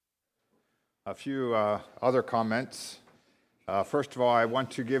A few other comments. First of all, I want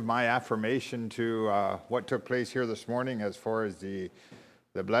to give my affirmation to what took place here this morning as far as the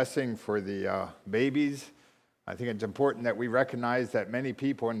blessing for the babies. I think it's important that we recognize that many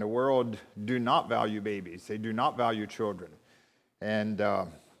people in the world do not value babies. They do not value children. And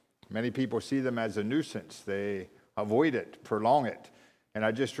many people see them as a nuisance. They avoid it, prolong it. And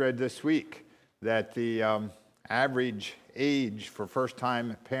I just read this week that the average age for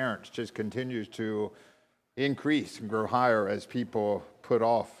first-time parents just continues to increase and grow higher as people put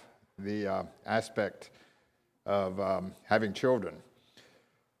off the aspect of having children.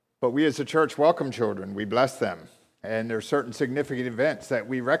 But we as a church welcome children. We bless them. And there are certain significant events that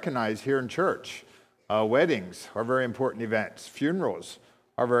we recognize here in church. Weddings are very important events. Funerals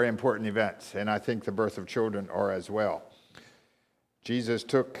are very important events. And I think the birth of children are as well. Jesus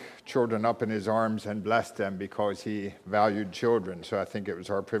took children up in his arms and blessed them because he valued children. So I think it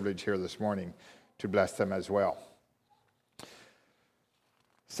was our privilege here this morning to bless them as well.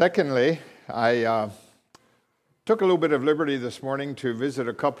 Secondly, I took a little bit of liberty this morning to visit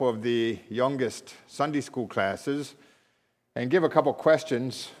a couple of the youngest Sunday school classes and give a couple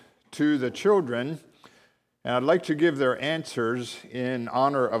questions to the children. And I'd like to give their answers in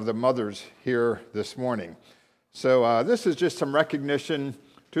honor of the mothers here this morning. So this is just some recognition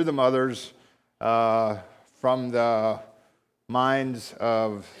to the mothers from the minds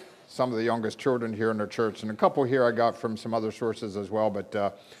of some of the youngest children here in our church. And a couple here I got from some other sources as well,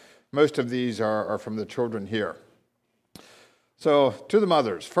 but most of these are from the children here. So to the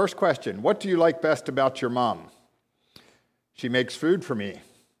mothers, first question, what do you like best about your mom? She makes food for me.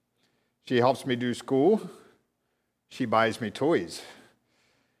 She helps me do school. She buys me toys.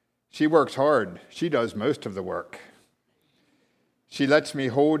 She works hard. She does most of the work. She lets me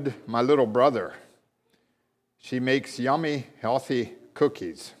hold my little brother. She makes yummy, healthy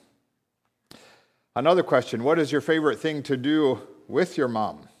cookies. Another question, what is your favorite thing to do with your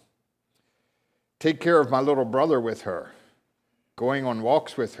mom? Take care of my little brother with her, going on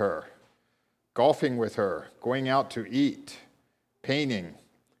walks with her, golfing with her, going out to eat, painting,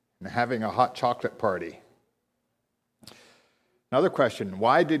 and having a hot chocolate party. Another question,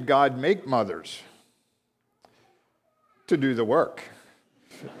 why did God make mothers? To do the work,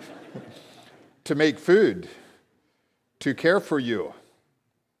 to make food, to care for you,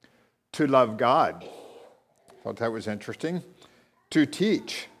 to love God. Thought that was interesting. To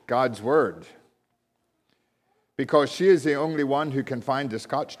teach God's word, because she is the only one who can find the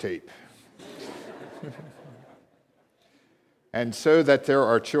Scotch tape. And so that there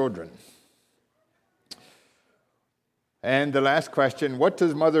are children. And the last question, what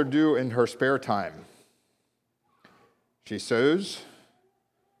does mother do in her spare time? She sews,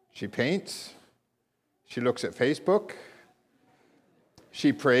 she paints, she looks at Facebook,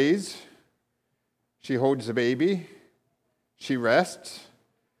 she prays, she holds the baby, she rests,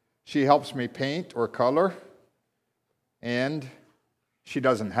 she helps me paint or color, and she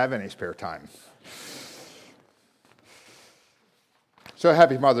doesn't have any spare time. So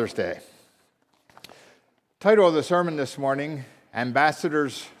happy Mother's Day. Title of the sermon this morning,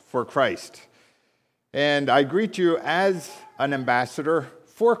 Ambassadors for Christ. And I greet you as an ambassador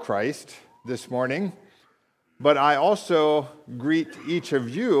for Christ this morning, but I also greet each of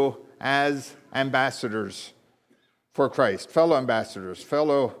you as ambassadors for Christ, fellow ambassadors,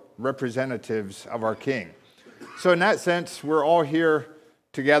 fellow representatives of our King. So in that sense, we're all here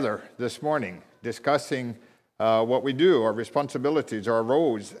together this morning discussing what we do, our responsibilities, our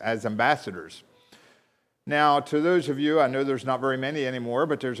roles as ambassadors. Now, to those of you, I know there's not very many anymore,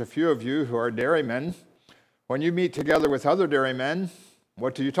 but there's a few of you who are dairymen. When you meet together with other dairymen,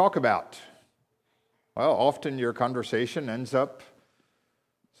 what do you talk about? Well, often your conversation ends up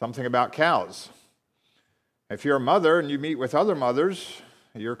something about cows. If you're a mother and you meet with other mothers,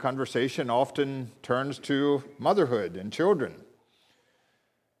 your conversation often turns to motherhood and children.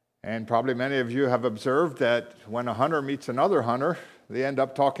 And probably many of you have observed that when a hunter meets another hunter, they end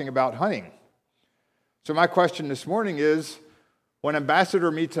up talking about hunting. So my question this morning is, when ambassador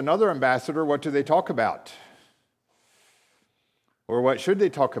meets another ambassador, what do they talk about? Or what should they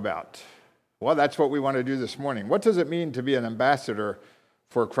talk about? Well, that's what we want to do this morning. What does it mean to be an ambassador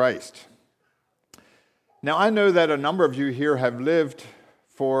for Christ? Now, I know that a number of you here have lived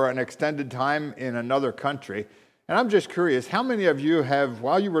for an extended time in another country, and I'm just curious, how many of you have,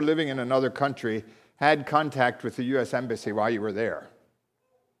 while you were living in another country, had contact with the U.S. Embassy while you were there?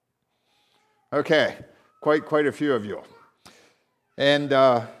 Okay, quite a few of you. And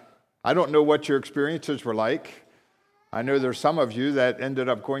I don't know what your experiences were like. I know there's some of you that ended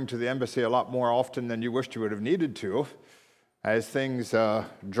up going to the embassy a lot more often than you wished you would have needed to, as things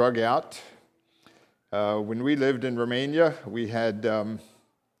drug out. When we lived in Romania, we had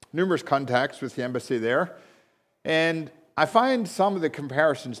numerous contacts with the embassy there, and I find some of the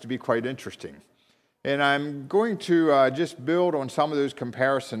comparisons to be quite interesting. And I'm going to just build on some of those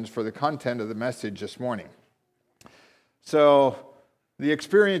comparisons for the content of the message this morning. So, the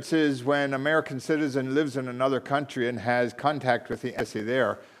experience is when an American citizen lives in another country and has contact with the embassy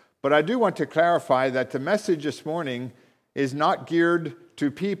there. But I do want to clarify that the message this morning is not geared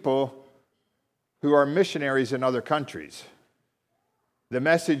to people who are missionaries in other countries. The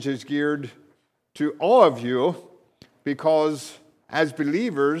message is geared to all of you because as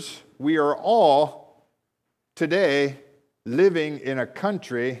believers, we are all today living in a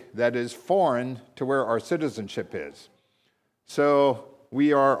country that is foreign to where our citizenship is. So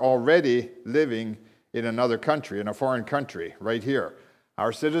we are already living in another country, in a foreign country, right here.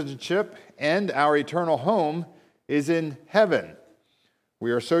 Our citizenship and our eternal home is in heaven.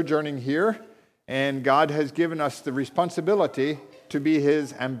 We are sojourning here, and God has given us the responsibility to be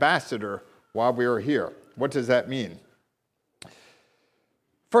His ambassador while we are here. What does that mean?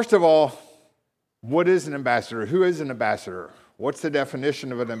 First of all, what is an ambassador? Who is an ambassador? What's the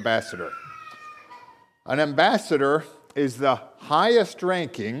definition of an ambassador? An ambassador is the highest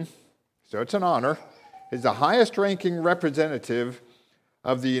ranking, so it's an honor, is the highest ranking representative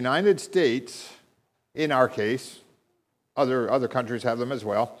of the United States, in our case. Other countries have them as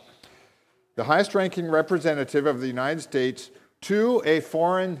well. The highest ranking representative of the United States to a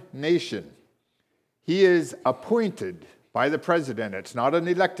foreign nation. He is appointed by the president. It's not an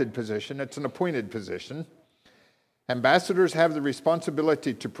elected position, it's an appointed position. Ambassadors have the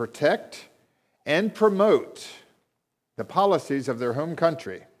responsibility to protect and promote the policies of their home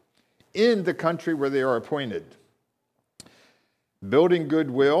country in the country where they are appointed. Building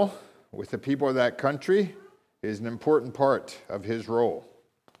goodwill with the people of that country is an important part of his role.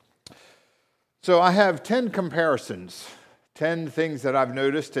 So I have 10 comparisons, 10 things that I've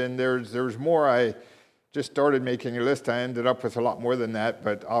noticed, and there's more. I just started making a list. I ended up with a lot more than that,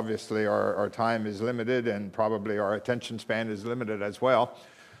 but obviously our time is limited, and probably our attention span is limited as well.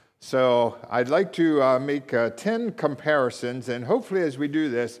 So I'd like to make 10 comparisons, and hopefully as we do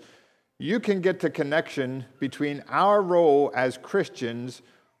this, you can get the connection between our role as Christians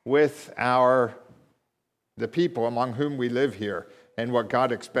with the people among whom we live here and what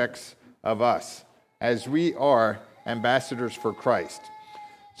God expects of us as we are ambassadors for Christ.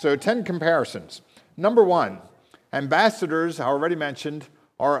 So 10 comparisons. Number one, ambassadors, I already mentioned,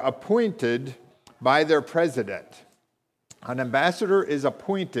 are appointed by their president. An ambassador is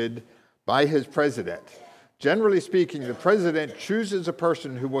appointed by his president. Generally speaking, the president chooses a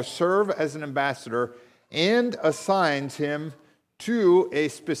person who will serve as an ambassador and assigns him to a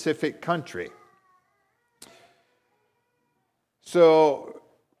specific country. So,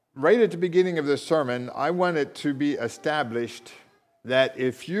 right at the beginning of this sermon, I want it to be established that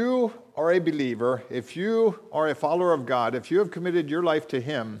if you are a believer, if you are a follower of God, if you have committed your life to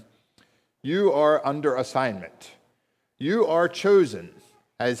Him, you are under assignment. You are chosen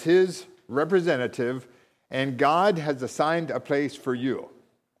as His representative, and God has assigned a place for you.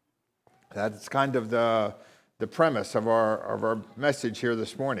 That's kind of the premise of our message here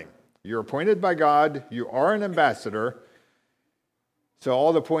this morning. You're appointed by God, you are an ambassador, so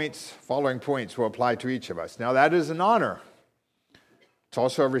all the following points will apply to each of us. Now that is an honor. It's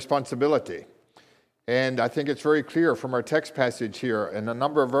also a responsibility. And I think it's very clear from our text passage here in a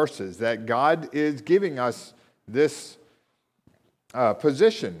number of verses that God is giving us this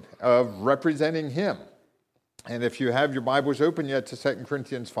position of representing Him. And if you have your Bibles open yet to 2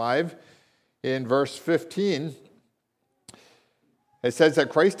 Corinthians 5, in verse 15, it says that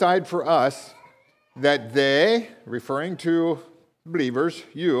Christ died for us, that they, referring to believers,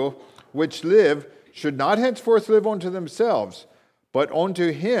 you, which live, should not henceforth live unto themselves, but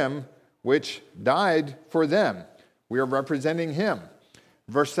unto Him which died for them. We are representing Him.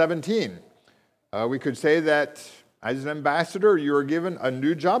 Verse 17, we could say that as an ambassador, you are given a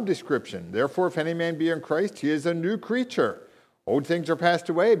new job description. Therefore, if any man be in Christ, he is a new creature. Old things are passed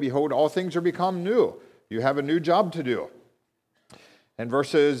away. Behold, all things are become new. You have a new job to do. And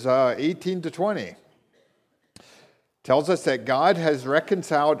verses 18 to 20 tells us that God has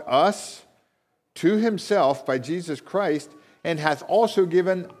reconciled us to Himself by Jesus Christ and hath also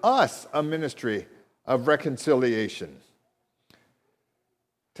given us a ministry of reconciliation.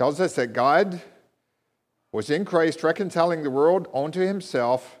 Tells us that God was in Christ reconciling the world unto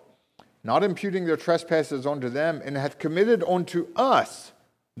Himself, not imputing their trespasses unto them, and hath committed unto us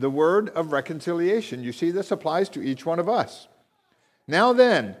the word of reconciliation. You see, this applies to each one of us. Now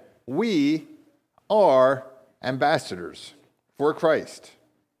then, we are ambassadors for Christ.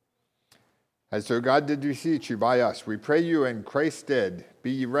 as though God did beseech you by us. We pray you in Christ's stead,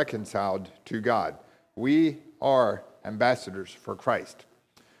 be ye reconciled to God. We are ambassadors for Christ.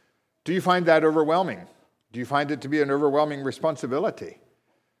 Do you find that overwhelming? Do you find it to be an overwhelming responsibility?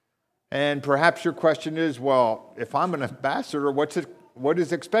 And perhaps your question is, well, if I'm an ambassador, what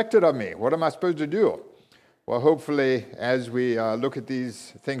is expected of me? What am I supposed to do? Well, hopefully, as we look at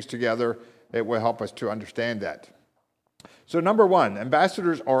these things together, it will help us to understand that. So number one,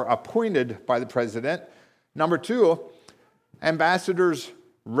 ambassadors are appointed by the president. Number two, ambassadors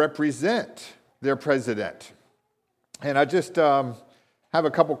represent their president. And I just have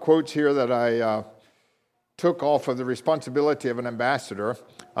a couple quotes here that I took off of the responsibility of an ambassador.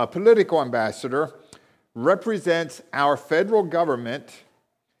 A political ambassador represents our federal government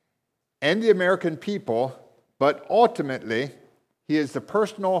and the American people, but ultimately, he is the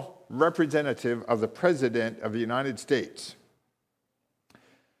personal representative of the President of the United States.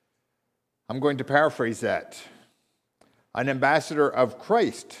 I'm going to paraphrase that. An ambassador of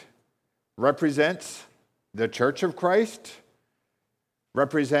Christ represents the Church of Christ,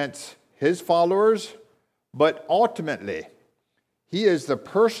 represents his followers, but ultimately, he is the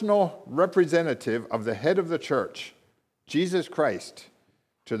personal representative of the head of the church, Jesus Christ,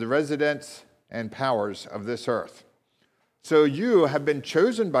 to the residents and powers of this earth. So you have been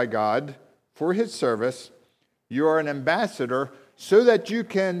chosen by God for his service. You are an ambassador so that you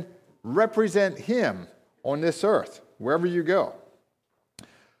can represent him on this earth, wherever you go.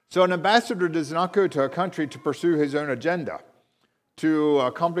 So an ambassador does not go to a country to pursue his own agenda, to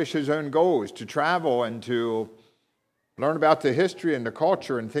accomplish his own goals, to travel and to learn about the history and the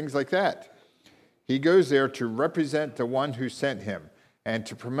culture and things like that. He goes there to represent the one who sent him and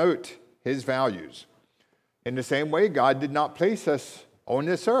to promote his values. In the same way, God did not place us on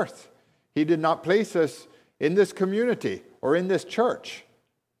this earth. He did not place us in this community or in this church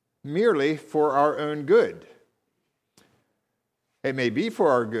merely for our own good. It may be for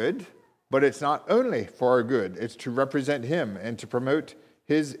our good, but it's not only for our good. It's to represent him and to promote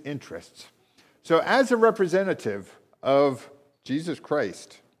his interests. So as a representative of Jesus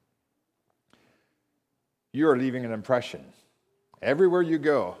Christ, you are leaving an impression. Everywhere you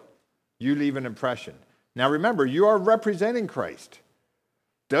go, you leave an impression. Now remember, you are representing Christ.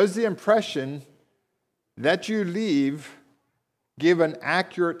 Does the impression that you leave give an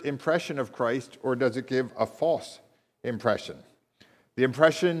accurate impression of Christ, or does it give a false impression? The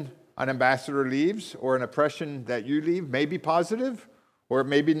impression an ambassador leaves, or an impression that you leave, may be positive, or it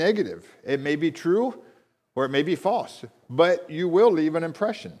may be negative. It may be true, or it may be false, but you will leave an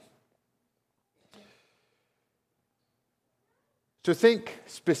impression. So think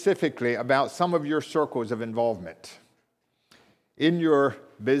specifically about some of your circles of involvement. In your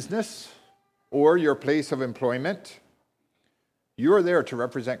business or your place of employment, you are there to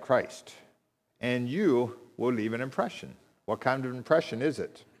represent Christ, and you will leave an impression. What kind of impression is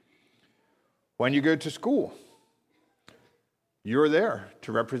it? When you go to school, you're there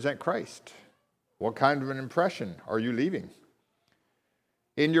to represent Christ. What kind of an impression are you leaving?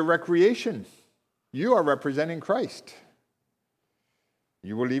 In your recreation, you are representing Christ.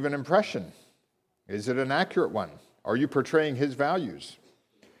 You will leave an impression. Is it an accurate one? Are you portraying his values?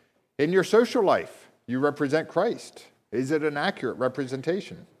 In your social life, you represent Christ. Is it an accurate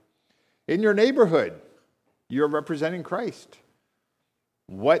representation? In your neighborhood, you're representing Christ.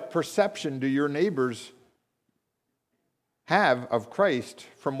 What perception do your neighbors have of Christ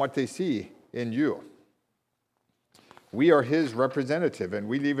from what they see in you? We are his representative, and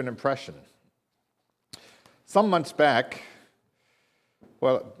we leave an impression. Some months back,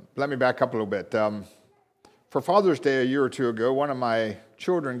 well, let me back up a little bit. For Father's Day a year or two ago, one of my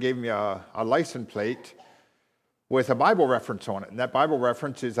children gave me a license plate with a Bible reference on it. And that Bible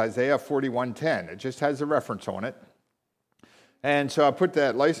reference is Isaiah 41:10. It just has a reference on it. And so I put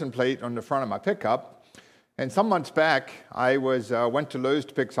that license plate on the front of my pickup. And some months back, I went to Lowe's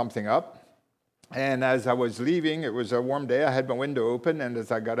to pick something up. And as I was leaving, it was a warm day, I had my window open, and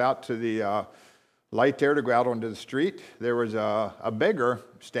as I got out to the light there to go out onto the street, there was a beggar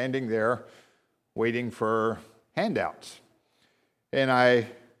standing there waiting for handouts. And I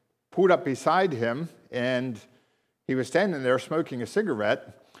pulled up beside him, and he was standing there smoking a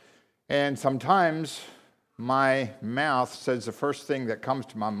cigarette. And sometimes my mouth says the first thing that comes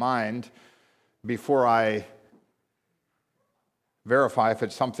to my mind before I verify if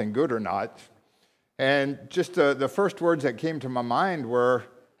it's something good or not. And just the first words that came to my mind were,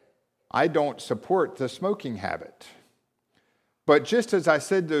 I don't support the smoking habit. But just as I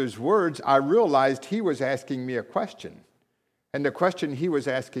said those words, I realized he was asking me a question. And the question he was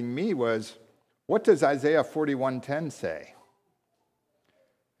asking me was, what does Isaiah 41:10 say?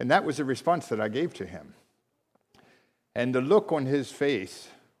 And that was the response that I gave to him. And the look on his face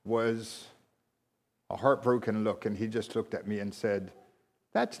was a heartbroken look, and he just looked at me and said,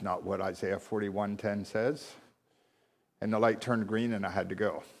 "That's not what Isaiah 41:10 says." And the light turned green, and I had to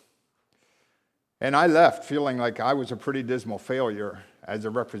go. And I left feeling like I was a pretty dismal failure as a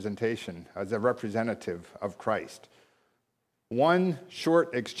representative of Christ. One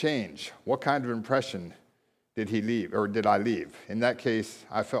short exchange, what kind of impression did he leave, or did I leave? In that case,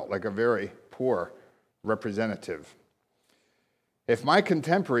 I felt like a very poor representative. If my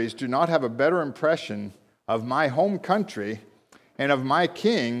contemporaries do not have a better impression of my home country and of my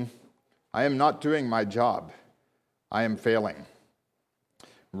king, I am not doing my job. I am failing.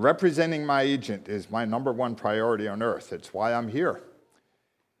 Representing my agent is my number one priority on earth. It's why I'm here.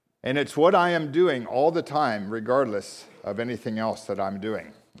 And it's what I am doing all the time, regardless of anything else that I'm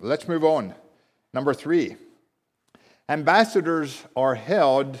doing. Let's move on. Number 3, ambassadors are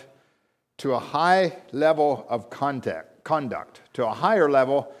held to a high level of conduct, to a higher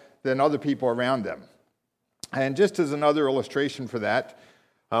level than other people around them. And just as another illustration for that,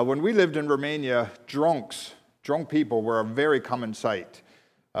 when we lived in Romania, drunk people were a very common sight.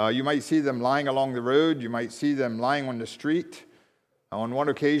 You might see them lying along the road. You might see them lying on the street. On one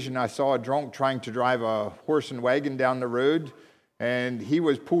occasion, I saw a drunk trying to drive a horse and wagon down the road, and he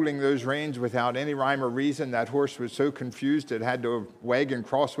was pulling those reins without any rhyme or reason. That horse was so confused it had to wagon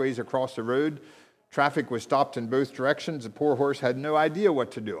crossways across the road. Traffic was stopped in both directions. The poor horse had no idea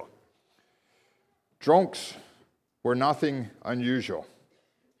what to do. Drunks were nothing unusual.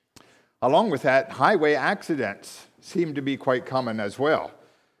 Along with that, highway accidents seemed to be quite common as well.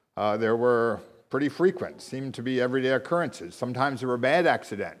 There were pretty frequent, seemed to be everyday occurrences. Sometimes there were bad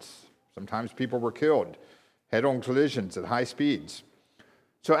accidents. Sometimes people were killed, head-on collisions at high speeds.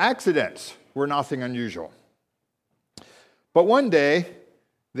 So accidents were nothing unusual. But one day,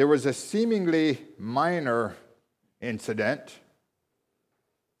 there was a seemingly minor incident,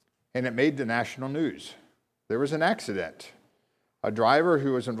 and it made the national news. There was an accident. A driver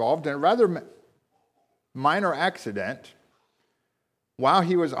who was involved in a rather minor accident while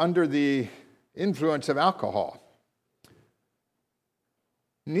he was under the influence of alcohol.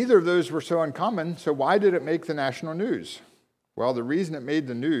 Neither of those were so uncommon, so why did it make the national news? Well, the reason it made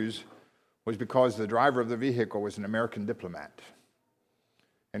the news was because the driver of the vehicle was an American diplomat.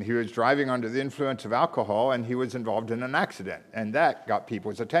 And he was driving under the influence of alcohol, and he was involved in an accident, and that got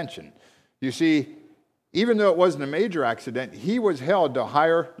people's attention. You see, even though it wasn't a major accident, he was held to a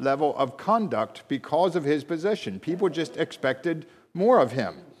higher level of conduct because of his position. People just expected more of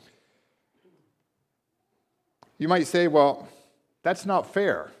him. You might say, well, that's not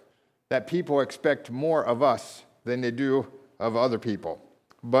fair, that people expect more of us than they do of other people.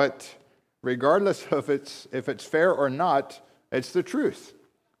 But regardless of if it's fair or not, it's the truth.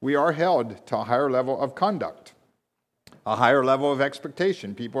 We are held to a higher level of conduct, a higher level of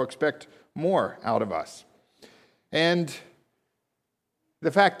expectation. People expect more out of us. And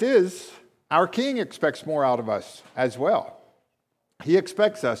the fact is, our King expects more out of us as well. He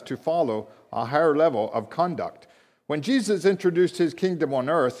expects us to follow a higher level of conduct. When Jesus introduced his kingdom on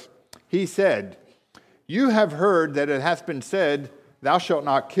earth, he said, "You have heard that it hath been said, 'Thou shalt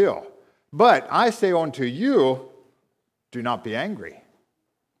not kill.' But I say unto you, do not be angry.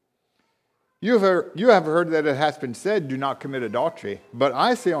 You have heard that it hath been said, 'Do not commit adultery.' But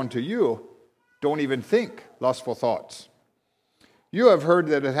I say unto you, don't even think lustful thoughts. You have heard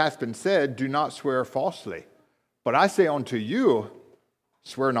that it hath been said, 'Do not swear falsely.' But I say unto you,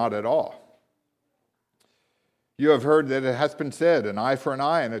 swear not at all. You have heard that it hath been said, 'An eye for an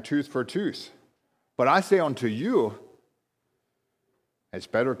eye and a tooth for a tooth.' But I say unto you, it's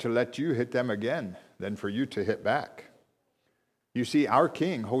better to let you hit them again than for you to hit back." You see, our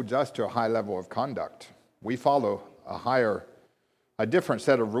King holds us to a high level of conduct. We follow a different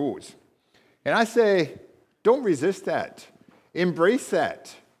set of rules. And I say, don't resist that. Embrace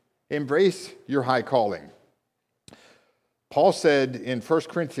that. Embrace your high calling. Paul said in 1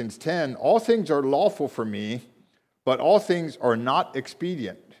 Corinthians 10, "All things are lawful for me, but all things are not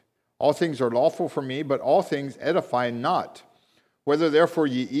expedient. All things are lawful for me, but all things edify not. Whether therefore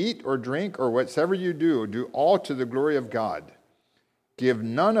ye eat or drink or whatsoever you do all to the glory of God. Give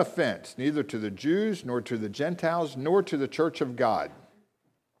none offense, neither to the Jews, nor to the Gentiles, nor to the church of God.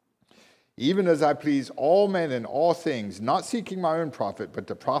 Even as I please all men in all things, not seeking my own profit, but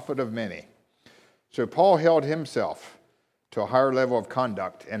the profit of many." So Paul held himself to a higher level of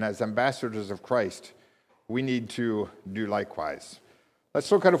conduct, and as ambassadors of Christ, we need to do likewise.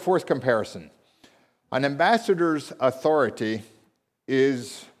 Let's look at a fourth comparison. An ambassador's authority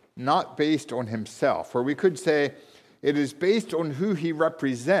is not based on himself, or we could say It is based on who he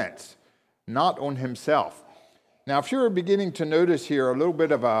represents, not on himself. Now, if you're beginning to notice here a little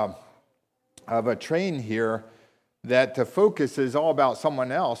bit of a train here, that the focus is all about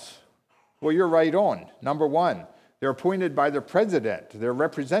someone else, well, you're right on. Number one, they're appointed by the president. They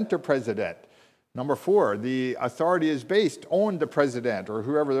represent the president. Number four, the authority is based on the president or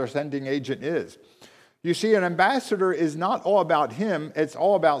whoever their sending agent is. You see, an ambassador is not all about him, it's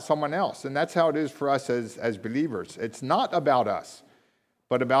all about someone else. And that's how it is for us as believers. It's not about us,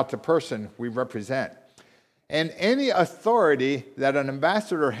 but about the person we represent. And any authority that an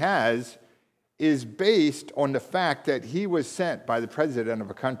ambassador has is based on the fact that he was sent by the president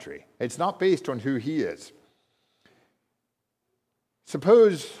of a country. It's not based on who he is.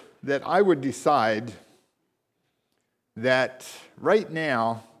 Suppose that I would decide that right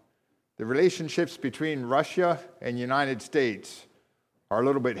now the relationships between Russia and the United States are a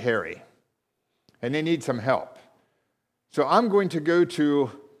little bit hairy, and they need some help. So I'm going to go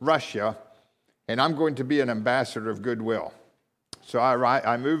to Russia, and I'm going to be an ambassador of goodwill. So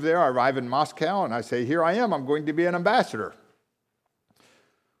I move there, I arrive in Moscow, and I say, here I am, I'm going to be an ambassador.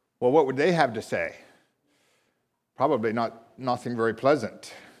 Well, what would they have to say? Probably nothing very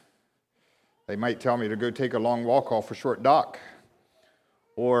pleasant. They might tell me to go take a long walk off a short dock,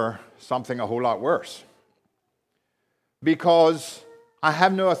 or something a whole lot worse. Because I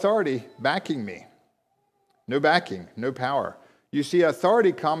have no authority backing me. No backing, no power. You see,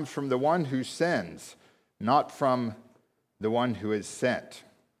 authority comes from the one who sends, not from the one who is sent.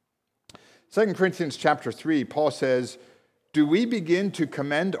 2 Corinthians chapter 3, Paul says, do we begin to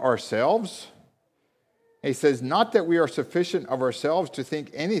commend ourselves? He says, not that we are sufficient of ourselves to think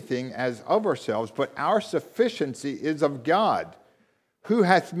anything as of ourselves, but our sufficiency is of God, who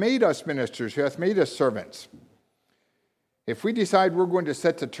hath made us ministers, who hath made us servants. If we decide we're going to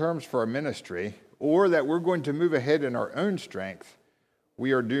set the terms for a ministry, or that we're going to move ahead in our own strength,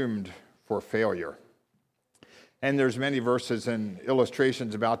 we are doomed for failure. And there's many verses and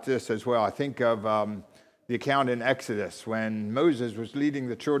illustrations about this as well. I think of the account in Exodus when Moses was leading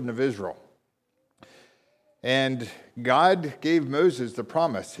the children of Israel. And God gave Moses the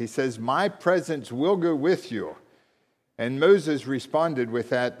promise. He says, my presence will go with you. And Moses responded with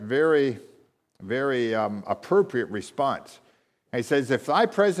that very, very appropriate response. He says, if thy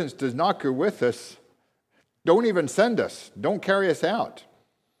presence does not go with us, don't even send us. Don't carry us out.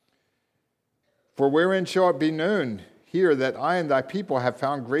 For wherein shall it be known here that I and thy people have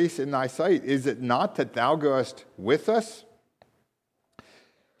found grace in thy sight? Is it not that thou goest with us?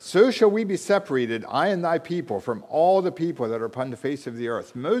 So shall we be separated, I and thy people, from all the people that are upon the face of the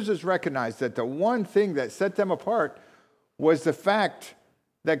earth. Moses recognized that the one thing that set them apart was the fact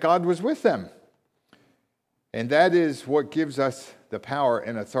that God was with them. And that is what gives us the power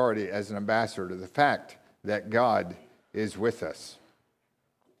and authority as an ambassador, the fact that God is with us.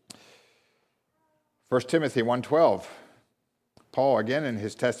 1 Timothy 1:12, Paul again in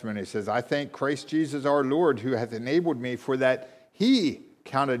his testimony says, I thank Christ Jesus our Lord, who hath enabled me, for that he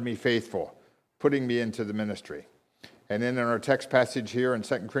counted me faithful, putting me into the ministry. And then in our text passage here in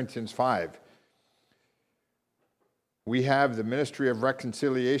 2 Corinthians 5, we have the ministry of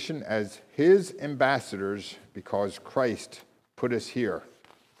reconciliation as his ambassadors because Christ put us here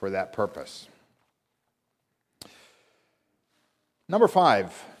for that purpose. Number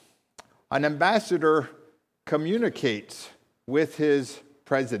 5, an ambassador communicates with his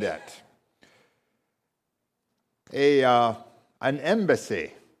president. An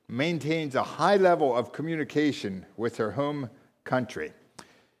embassy maintains a high level of communication with their home country.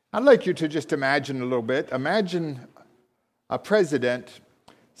 I'd like you to just imagine a little bit. Imagine a president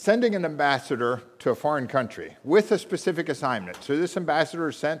sending an ambassador to a foreign country with a specific assignment. So this ambassador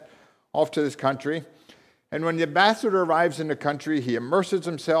is sent off to this country, and when the ambassador arrives in the country, he immerses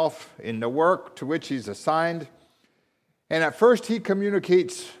himself in the work to which he's assigned, and at first he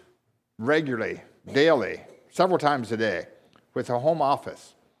communicates regularly, daily, several times a day, with a home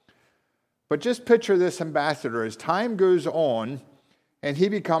office. But just picture this ambassador as time goes on and he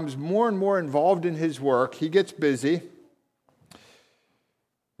becomes more and more involved in his work. He gets busy.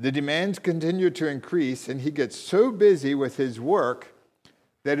 The demands continue to increase, and he gets so busy with his work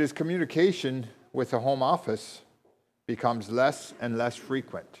that his communication with the home office becomes less and less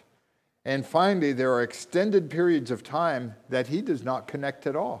frequent. And finally, there are extended periods of time that he does not connect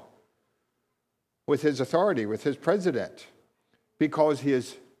at all with his authority, with his president, because he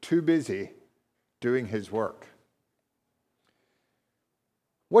is too busy doing his work.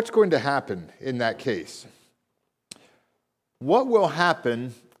 What's going to happen in that case? What will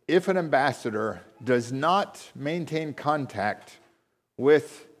happen if an ambassador does not maintain contact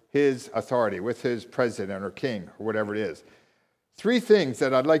with his authority, with his president or king or whatever it is. Three things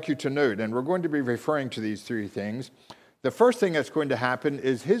that I'd like you to note, and we're going to be referring to these three things. The first thing that's going to happen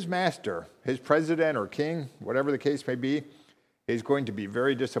is his master, his president or king, whatever the case may be, is going to be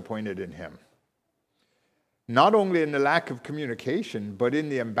very disappointed in him. Not only in the lack of communication, but in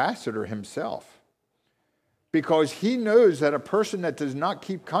the ambassador himself. Because he knows that a person that does not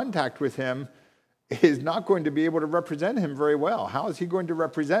keep contact with him is not going to be able to represent him very well. How is he going to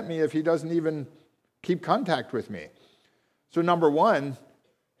represent me if he doesn't even keep contact with me? So number one,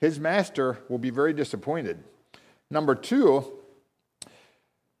 his master will be very disappointed. Number two,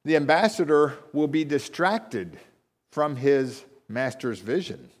 the ambassador will be distracted from his master's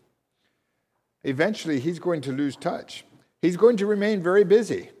vision. Eventually, he's going to lose touch. He's going to remain very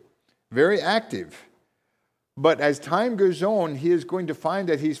busy, very active. But as time goes on, he is going to find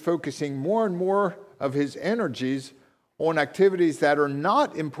that he's focusing more and more of his energies on activities that are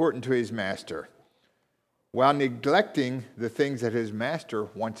not important to his master, while neglecting the things that his master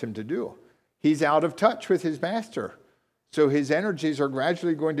wants him to do. He's out of touch with his master. So his energies are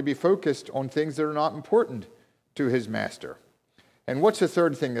gradually going to be focused on things that are not important to his master. And what's the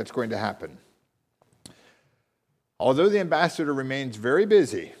third thing that's going to happen? Although the ambassador remains very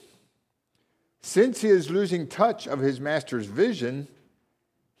busy, since he is losing touch of his master's vision,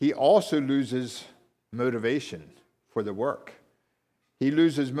 he also loses motivation for the work. He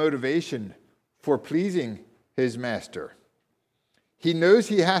loses motivation for pleasing his master. He knows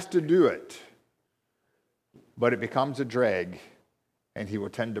he has to do it, but it becomes a drag, and he will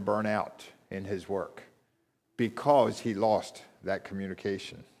tend to burn out in his work because he lost that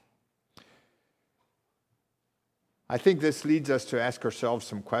communication. I think this leads us to ask ourselves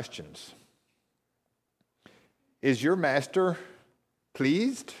some questions. Is your master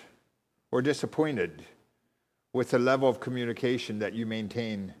pleased or disappointed with the level of communication that you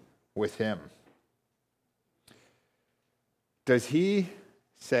maintain with him? Does he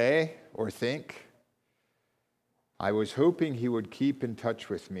say or think, I was hoping he would keep in touch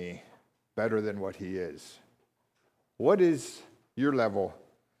with me better than what he is? What is your level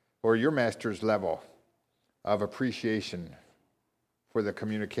or your master's level of appreciation for the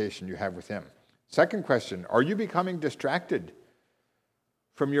communication you have with him? Second question, are you becoming distracted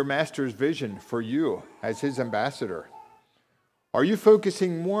from your master's vision for you as his ambassador? Are you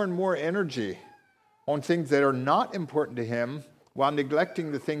focusing more and more energy on things that are not important to him while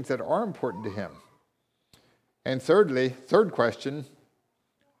neglecting the things that are important to him? And thirdly, third question,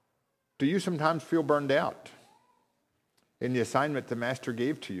 do you sometimes feel burned out in the assignment the master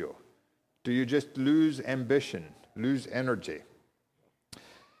gave to you? Do you just lose ambition, lose energy?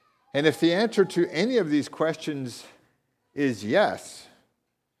 And if the answer to any of these questions is yes,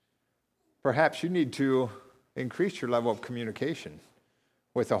 perhaps you need to increase your level of communication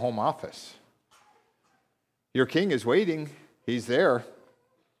with the home office. Your king is waiting. He's there.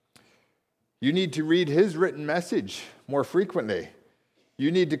 You need to read his written message more frequently. You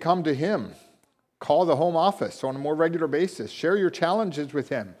need to come to him. Call the home office on a more regular basis. Share your challenges with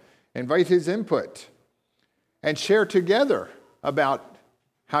him. Invite his input. And share together about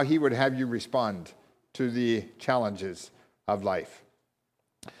how he would have you respond to the challenges of life.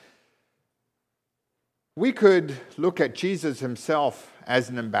 We could look at Jesus himself as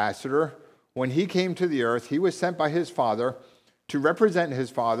an ambassador. When he came to the earth, he was sent by his Father to represent his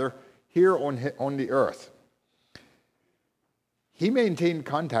Father here on the earth. He maintained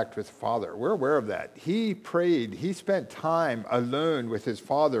contact with the Father. We're aware of that. He prayed. He spent time alone with his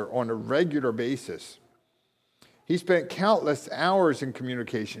Father on a regular basis. He spent countless hours in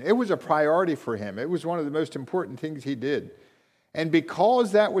communication. It was a priority for him. It was one of the most important things he did. And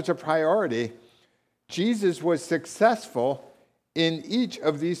because that was a priority, Jesus was successful in each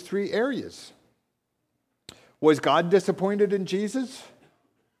of these three areas. Was God disappointed in Jesus?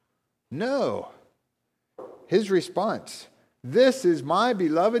 No. His response, "This is my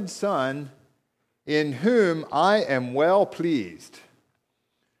beloved Son, in whom I am well pleased."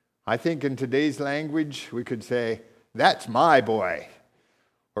 I think in today's language, we could say, "That's my boy."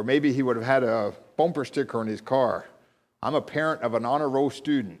 Or maybe he would have had a bumper sticker on his car. "I'm a parent of an honor roll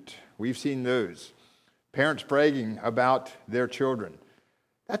student." We've seen those. Parents bragging about their children.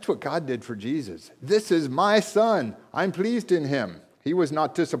 That's what God did for Jesus. "This is my son. I'm pleased in him." He was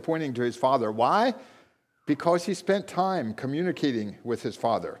not disappointing to his Father. Why? Because he spent time communicating with his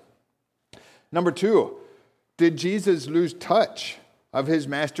Father. Number two, did Jesus lose touch of his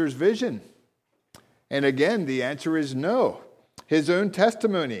master's vision? And again, the answer is no. His own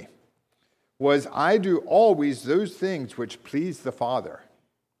testimony was, "I do always those things which please the Father."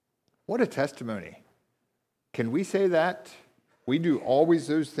 What a testimony. Can we say that we do always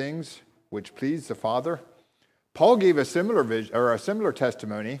those things which please the Father. Paul gave a similar vision, or a similar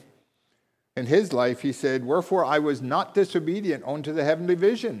testimony. In his life, he said, "Wherefore I was not disobedient unto the heavenly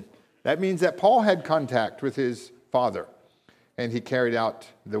vision." That means that Paul had contact with his Father, and he carried out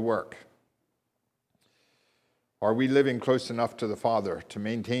the work. Are we living close enough to the Father to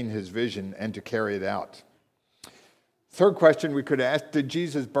maintain his vision and to carry it out? Third question we could ask, did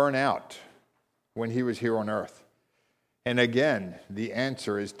Jesus burn out when he was here on earth? And again, the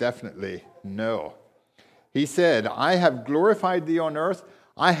answer is definitely no. He said, "I have glorified thee on earth.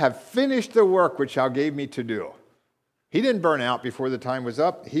 I have finished the work which thou gave me to do." He didn't burn out before the time was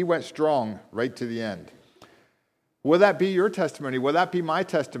up. He went strong right to the end. Will that be your testimony? Will that be my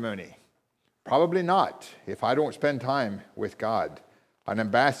testimony? Probably not, if I don't spend time with God. An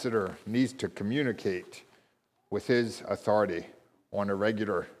ambassador needs to communicate with his authority on a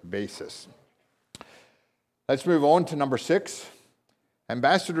regular basis. Let's move on to number 6.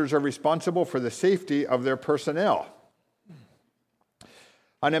 Ambassadors are responsible for the safety of their personnel.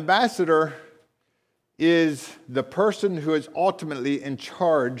 An ambassador is the person who is ultimately in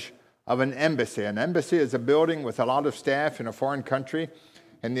charge of an embassy. An embassy is a building with a lot of staff in a foreign country,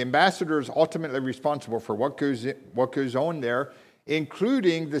 and the ambassador is ultimately responsible for what goes on there,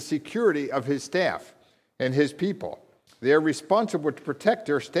 including the security of his staff and his people. They are responsible to protect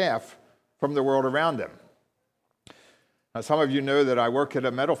their staff from the world around them. Now, some of you know that I work at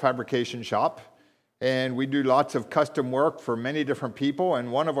a metal fabrication shop, and we do lots of custom work for many different people,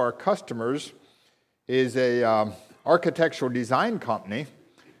 and one of our customers is a architectural design company,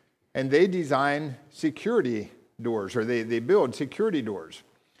 and they design security doors, or they build security doors.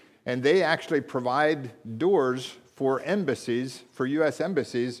 And they actually provide doors for embassies, for U.S.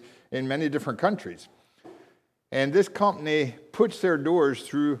 embassies in many different countries. And this company puts their doors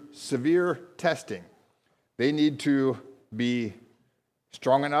through severe testing. They need to be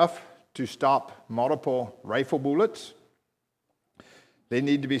strong enough to stop multiple rifle bullets. They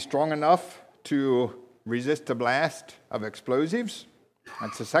need to be strong enough to resist the blast of explosives.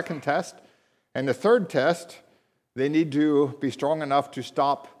 That's the second test. And the third test, they need to be strong enough to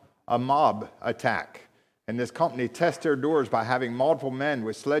stop a mob attack. And this company tests their doors by having multiple men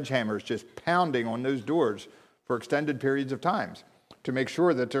with sledgehammers just pounding on those doors for extended periods of time to make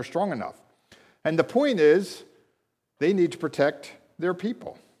sure that they're strong enough. And the point is, they need to protect their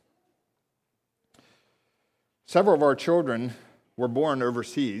people. Several of our children were born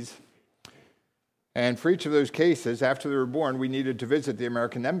overseas, and for each of those cases, after they were born, we needed to visit the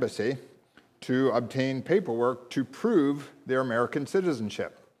American Embassy to obtain paperwork to prove their American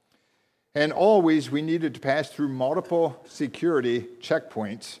citizenship. And always we needed to pass through multiple security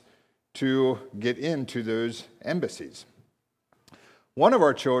checkpoints to get into those embassies. One of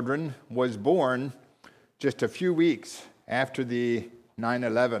our children was born just a few weeks after the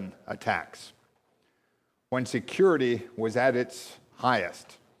 9/11 attacks, when security was at its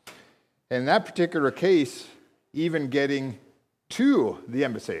highest. In that particular case, even getting to the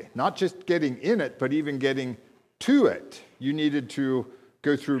embassy, not just getting in it, but even getting to it, you needed to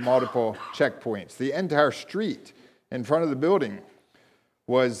go through multiple checkpoints. The entire street in front of the building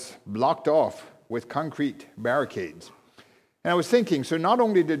was blocked off with concrete barricades. And I was thinking, so not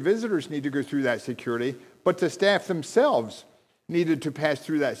only did visitors need to go through that security, but the staff themselves needed to pass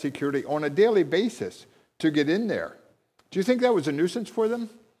through that security on a daily basis to get in there. Do you think that was a nuisance for them?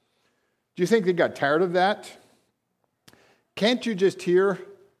 Do you think they got tired of that? Can't you just hear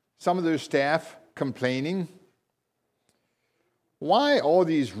some of those staff complaining? Why all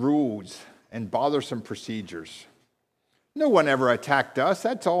these rules and bothersome procedures? No one ever attacked us.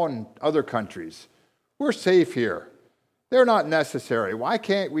 That's all in other countries. We're safe here. They're not necessary. Why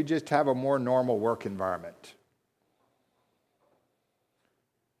can't we just have a more normal work environment?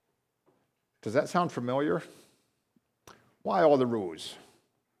 Does that sound familiar? Why all the rules?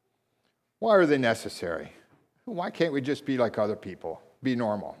 Why are they necessary? Why can't we just be like other people, be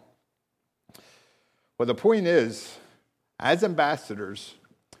normal? Well, the point is, as ambassadors,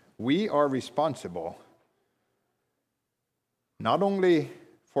 we are responsible not only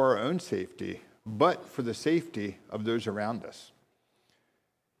for our own safety, but for the safety of those around us.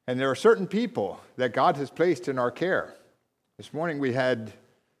 And there are certain people that God has placed in our care. This morning we had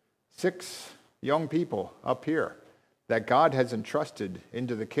 6 young people up here that God has entrusted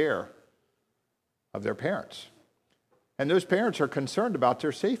into the care of their parents. And those parents are concerned about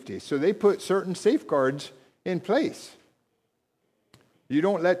their safety, so they put certain safeguards in place. You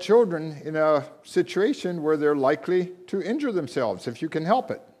don't let children in a situation where they're likely to injure themselves if you can help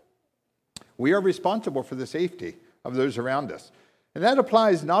it. We are responsible for the safety of those around us. And that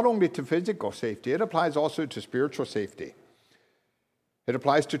applies not only to physical safety, it applies also to spiritual safety. It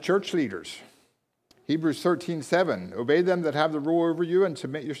applies to church leaders. Hebrews 13:7, obey them that have the rule over you and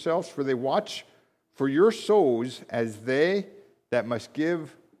submit yourselves, for they watch for your souls as they that must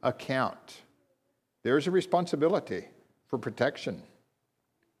give account. There's a responsibility for protection.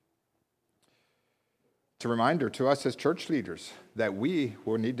 It's a reminder to us as church leaders that we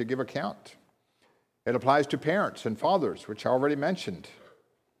will need to give account. It applies to parents and fathers, which I already mentioned.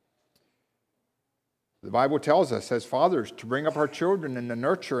 The Bible tells us as fathers to bring up our children in the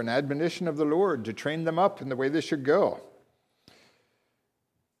nurture and admonition of the Lord, to train them up in the way they should go.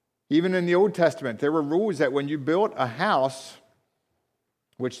 Even in the Old Testament, there were rules that when you built a house,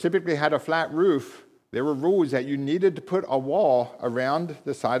 which typically had a flat roof, there were rules that you needed to put a wall around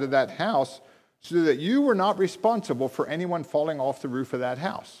the side of that house so that you were not responsible for anyone falling off the roof of that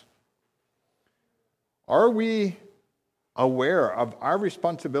house. Are we aware of our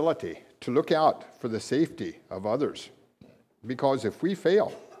responsibility to look out for the safety of others? Because if we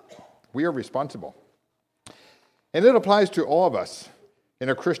fail, we are responsible. And it applies to all of us in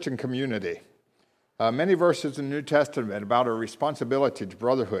a Christian community. Many verses in the New Testament about our responsibility to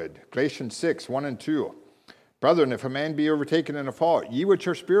brotherhood. Galatians 6:1-2. Brethren, if a man be overtaken in a fault, ye which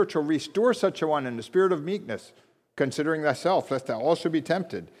are spiritual, restore such a one in the spirit of meekness, considering thyself, lest thou also be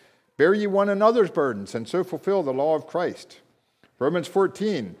tempted. Bear ye one another's burdens, and so fulfill the law of Christ. Romans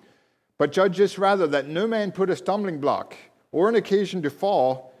 14, but judge this rather, that no man put a stumbling block or an occasion to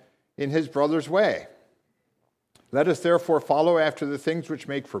fall in his brother's way. Let us therefore follow after the things which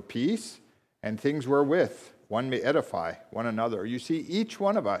make for peace, and things wherewith one may edify one another. You see, each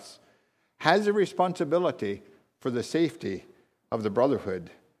one of us has a responsibility for the safety of the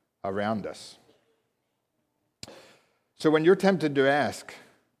brotherhood around us. So when you're tempted to ask,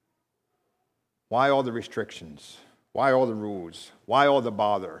 why all the restrictions? Why all the rules? Why all the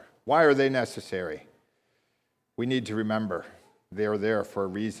bother? Why are they necessary? We need to remember they are there for a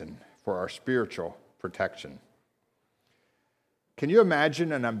reason, for our spiritual protection. Can you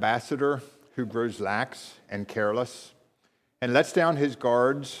imagine an ambassador who grows lax and careless and lets down his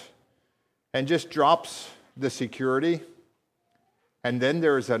guards and just drops the security, and then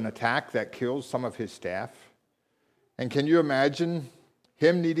there is an attack that kills some of his staff? And can you imagine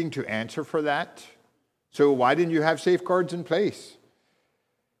him needing to answer for that? So why didn't you have safeguards in place?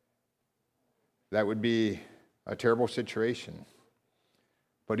 That would be a terrible situation.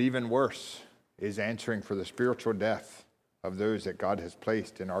 But even worse is answering for the spiritual death of those that God has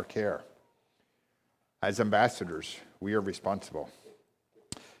placed in our care. As ambassadors, we are responsible.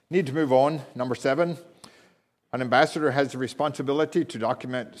 Need to move on. Number 7, an ambassador has the responsibility to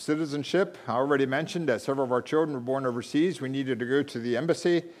document citizenship. I already mentioned that several of our children were born overseas. We needed to go to the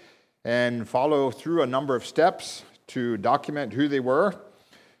embassy and follow through a number of steps to document who they were.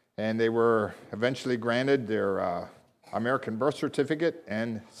 And they were eventually granted their American birth certificate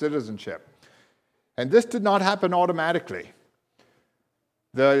and citizenship. And this did not happen automatically.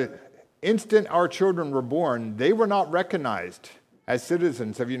 The instant our children were born, they were not recognized as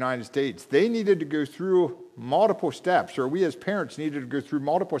citizens of the United States. They needed to go through multiple steps, or we as parents needed to go through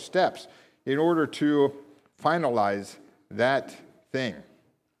multiple steps in order to finalize that thing.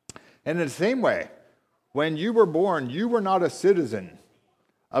 And in the same way, when you were born, you were not a citizen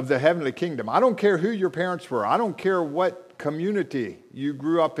of the heavenly kingdom. I don't care who your parents were. I don't care what community you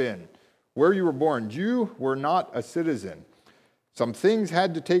grew up in, where you were born. You were not a citizen. Some things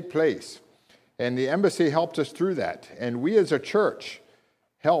had to take place, and the embassy helped us through that. And we as a church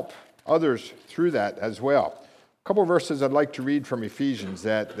help others through that as well. A couple of verses I'd like to read from Ephesians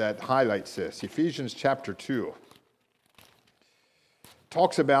that highlights this. Ephesians chapter 2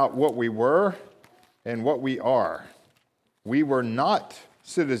 talks about what we were and what we are. We were not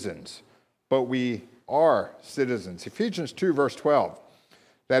citizens, but we are citizens. Ephesians 2, verse 12,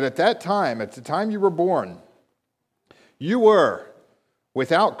 that at that time, at the time you were born, you were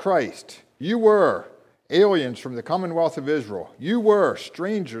without Christ. You were aliens from the commonwealth of Israel. You were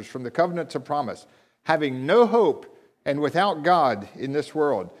strangers from the covenants of promise, having no hope and without God in this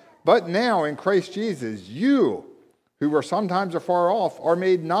world. But now in Christ Jesus, you, who were sometimes afar off, are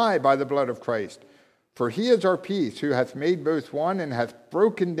made nigh by the blood of Christ. For he is our peace, who hath made both one, and hath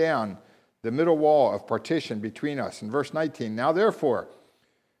broken down the middle wall of partition between us. In verse 19, now therefore,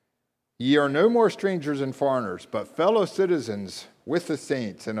 ye are no more strangers and foreigners, but fellow citizens with the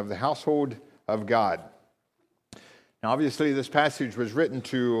saints and of the household of God. Now obviously this passage was written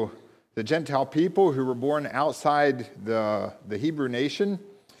to the Gentile people who were born outside the Hebrew nation,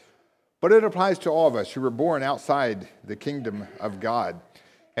 but it applies to all of us who were born outside the kingdom of God.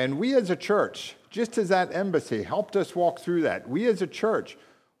 And we as a church, just as that embassy helped us walk through that, we as a church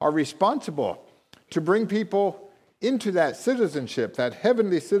are responsible to bring people into that citizenship, that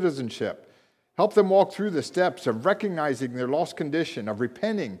heavenly citizenship. Help them walk through the steps of recognizing their lost condition, of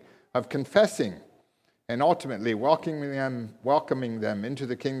repenting, of confessing, and ultimately welcoming them into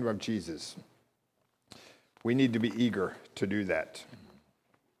the kingdom of Jesus. We need to be eager to do that.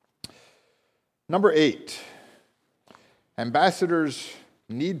 Number 8, ambassadors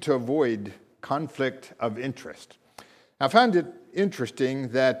need to avoid conflict of interest. I found it interesting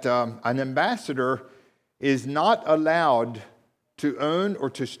that an ambassador is not allowed to own or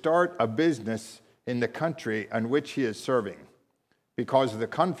to start a business in the country in which he is serving because of the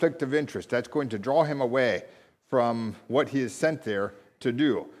conflict of interest. That's going to draw him away from what he is sent there to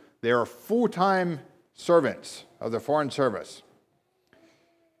do. They are full-time servants of the Foreign Service.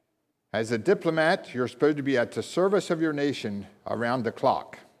 As a diplomat, you're supposed to be at the service of your nation around the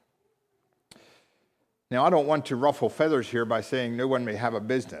clock. Now, I don't want to ruffle feathers here by saying no one may have a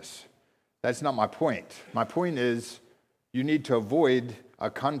business. That's not my point. My point is you need to avoid a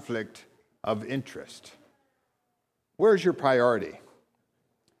conflict of interest. Where's your priority?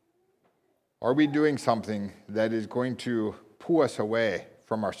 Are we doing something that is going to pull us away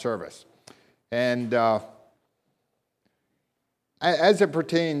from our service? And as it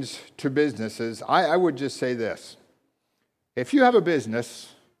pertains to businesses, I would just say this. If you have a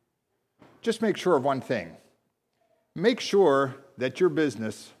business, just make sure of one thing. Make sure that your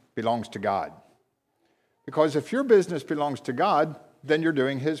business belongs to God. Because if your business belongs to God, then you're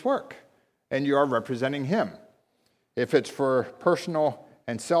doing His work, and you are representing Him. If it's for personal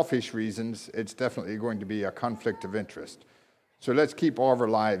and selfish reasons, it's definitely going to be a conflict of interest. So let's keep all of our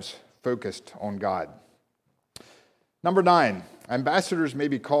lives focused on God. Number 9, ambassadors may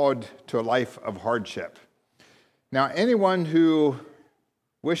be called to a life of hardship. Now, anyone who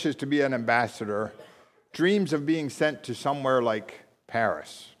wishes to be an ambassador dreams of being sent to somewhere like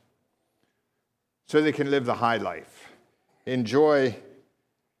Paris so they can live the high life, enjoy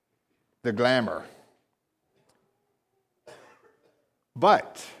the glamour.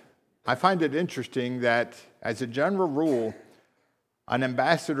 But I find it interesting that, as a general rule, an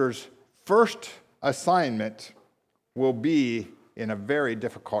ambassador's first assignment will be in a very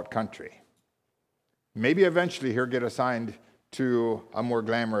difficult country. Maybe eventually he'll get assigned to a more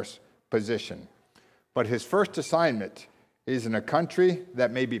glamorous position. But his first assignment is in a country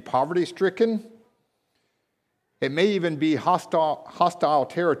that may be poverty-stricken. It may even be hostile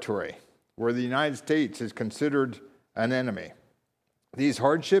territory where the United States is considered an enemy. These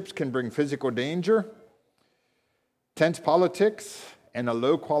hardships can bring physical danger, tense politics, and a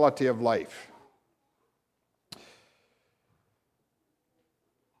low quality of life.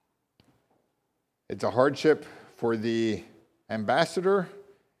 It's a hardship for the ambassador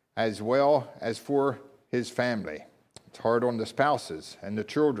as well as for his family. It's hard on the spouses and the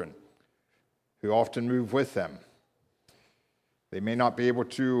children who often move with them. They may not be able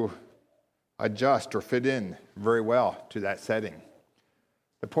to adjust or fit in very well to that setting.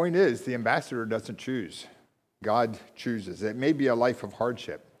 The point is, the ambassador doesn't choose. God chooses. It may be a life of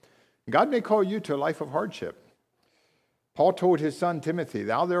hardship. God may call you to a life of hardship. Paul told his son Timothy,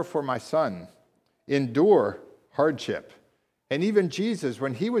 "Thou therefore, my son, endure hardship." And even Jesus,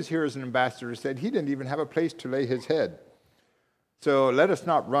 when he was here as an ambassador, said he didn't even have a place to lay his head. So let us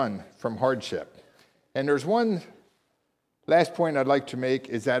not run from hardship. And there's one last point I'd like to make,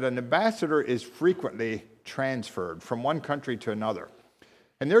 is that an ambassador is frequently transferred from one country to another.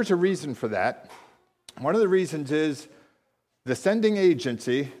 And there's a reason for that. One of the reasons is the sending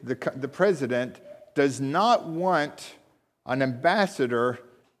agency, the president, does not want an ambassador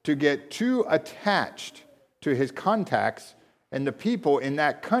to get too attached to his contacts and the people in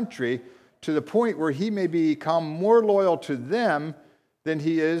that country to the point where he may become more loyal to them than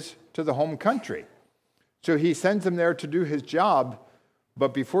he is to the home country. So he sends them there to do his job,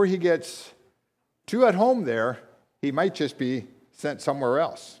 but before he gets too at home there, he might just be sent somewhere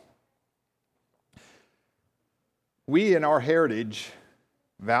else. We in our heritage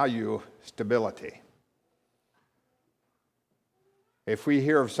value stability. If we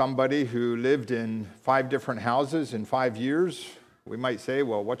hear of somebody who lived in 5 different houses in 5 years, we might say,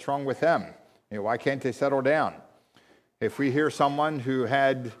 well, what's wrong with them? Why can't they settle down? If we hear someone who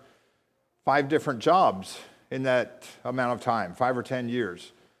had 5 different jobs in that amount of time, 5 or 10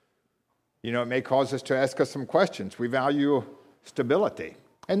 years, it may cause us to ask us some questions. We value stability.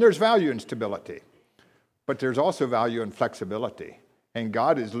 And there's value in stability. But there's also value in flexibility. And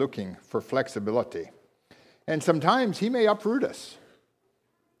God is looking for flexibility. And sometimes He may uproot us,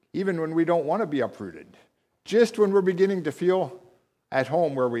 even when we don't want to be uprooted. Just when we're beginning to feel at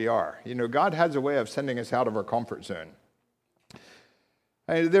home where we are. God has a way of sending us out of our comfort zone.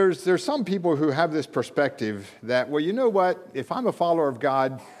 There's some people who have this perspective that, well, you know what? If I'm a follower of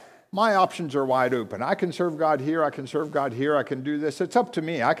God, my options are wide open. I can serve God here. I can serve God here. I can do this. It's up to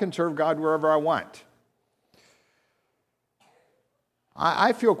me. I can serve God wherever I want.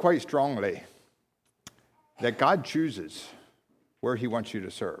 I feel quite strongly that God chooses where he wants you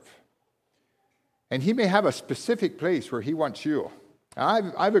to serve. And he may have a specific place where he wants you.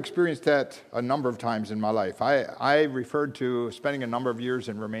 I've experienced that a number of times in my life. I referred to spending a number of years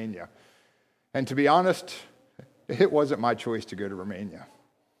in Romania. And to be honest, it wasn't my choice to go to Romania.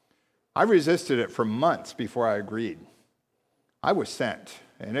 I resisted it for months before I agreed. I was sent,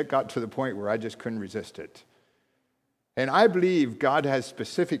 and it got to the point where I just couldn't resist it. And I believe God has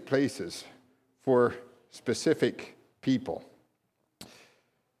specific places for specific people.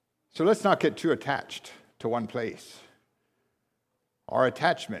 So let's not get too attached to one place. Our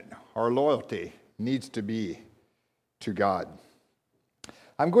attachment, our loyalty needs to be to God.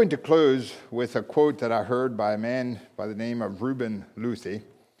 I'm going to close with a quote that I heard by a man by the name of Ruben Luthi.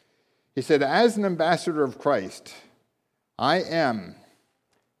 He said, "As an ambassador of Christ, I am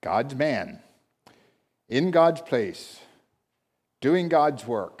God's man, in God's place, doing God's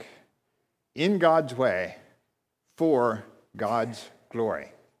work, in God's way, for God's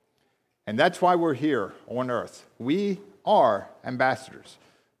glory." And that's why we're here on earth. We are ambassadors.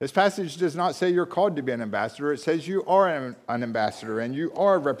 This passage does not say you're called to be an ambassador. It says you are an ambassador and you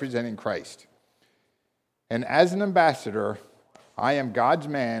are representing Christ. And as an ambassador, I am God's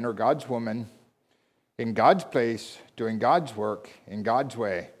man or God's woman in God's place, doing God's work in God's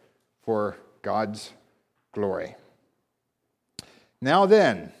way for God's glory. Now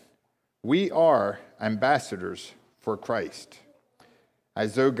then, we are ambassadors for Christ.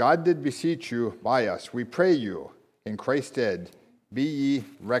 As though God did beseech you by us, we pray you, in Christ's stead, be ye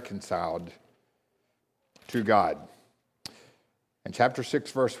reconciled to God. In chapter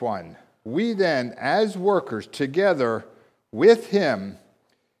 6, verse 1, we then, as workers together with him,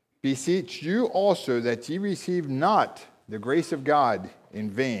 beseech you also that ye receive not the grace of God in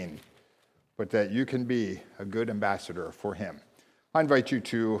vain, but that you can be a good ambassador for him. I invite you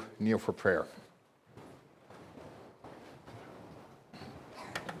to kneel for prayer.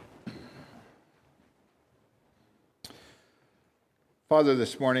 Father,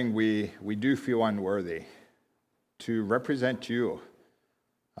 this morning we do feel unworthy to represent you.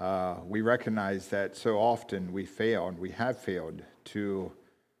 We recognize that so often we fail, and we have failed to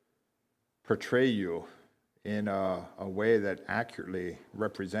portray you in a way that accurately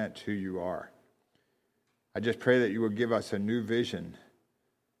represents who you are. I just pray that you will give us a new vision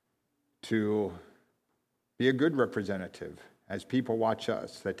to be a good representative as people watch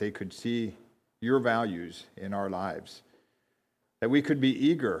us, that they could see your values in our lives, that we could be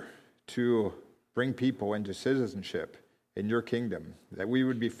eager to bring people into citizenship in your kingdom, that we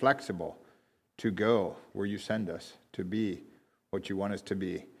would be flexible to go where you send us, to be what you want us to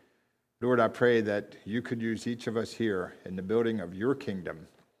be. Lord, I pray that you could use each of us here in the building of your kingdom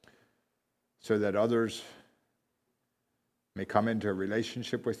so that others may come into a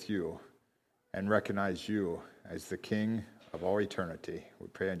relationship with you and recognize you as the King of all eternity. We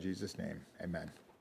pray in Jesus' name. Amen.